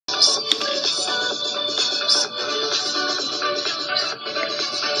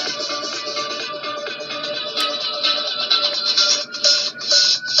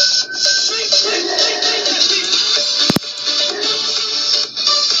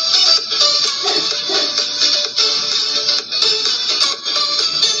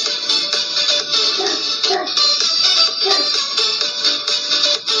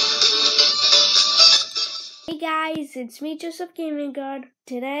guys, it's me, Joseph Gaming God.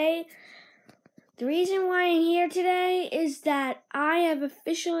 Today, the reason why I'm here today is that I have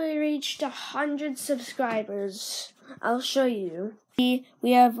officially reached 100 subscribers. I'll show you. We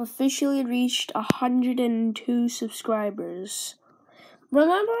have officially reached 102 subscribers.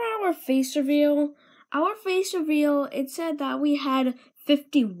 Remember our face reveal? Our face reveal, it said that we had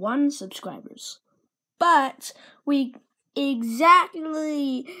 51 subscribers. But we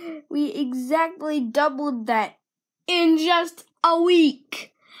exactly doubled that in just a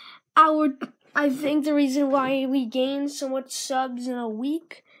week. I think the reason why we gained so much subs in a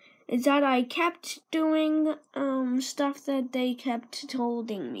week is that I kept doing stuff that they kept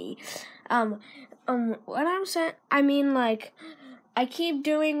telling me. What I'm saying, I mean, like, I keep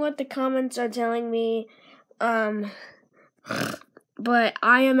doing what the comments are telling me. But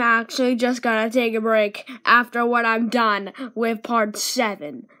I am actually just gonna take a break after what I'm done with part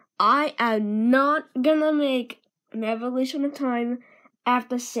 7. I am not gonna make an Evolution of Time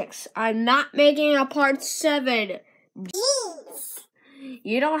after 6. I'm not making a part 7. Jeez.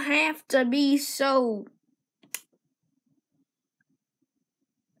 You don't have to be so...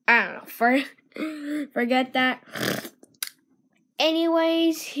 I don't know, forget that.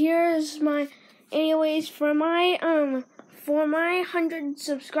 Anyways, for my 100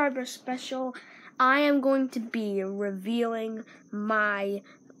 subscriber special, I am going to be revealing my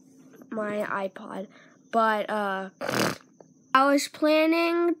iPod. But I was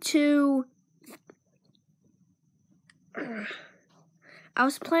planning to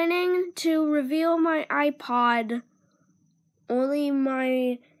reveal my iPod, only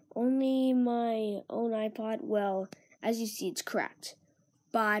my own iPod. Well, as you see, it's cracked.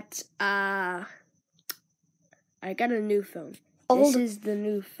 But I got a new phone. This is the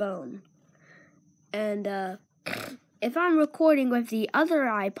new phone. And if I'm recording with the other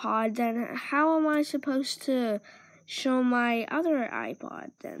iPod, then how am I supposed to show my other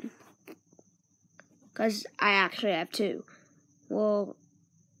iPod then? Because I actually have 2. Well,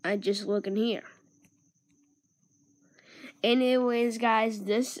 I just look in here. Anyways, guys,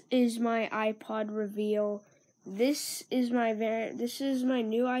 this is my iPod reveal. This is my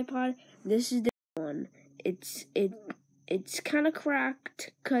new iPod. This is the one. It's kind of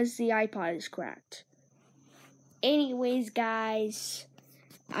cracked because the iPod is cracked. Anyways, guys,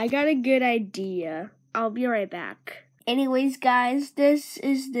 I got a good idea. I'll be right back. Anyways, guys, this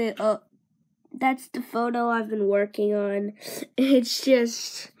is that's the photo I've been working on. It's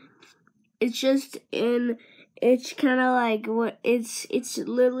kind of like what it's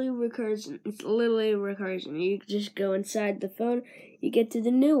literally recursion. It's literally recursion. You just go inside the phone, you get to the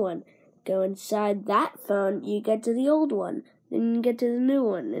new one. Go inside that phone, you get to the old one. Then you get to the new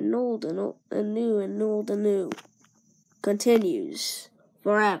one, and old, and old, and new, and old, and new. Continues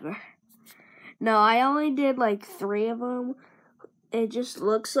forever. No, I only did like 3 of them. It just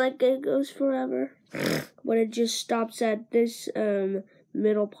looks like it goes forever. But it just stops at this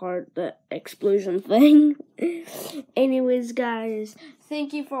middle part, the explosion thing. Anyways, guys,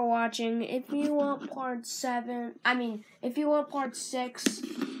 thank you for watching. If you want part 6,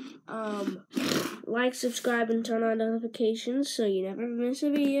 like, subscribe, and turn on notifications so you never miss a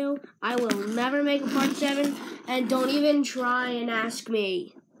video. I will never make a part 7, and don't even try and ask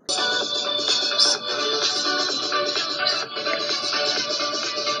me.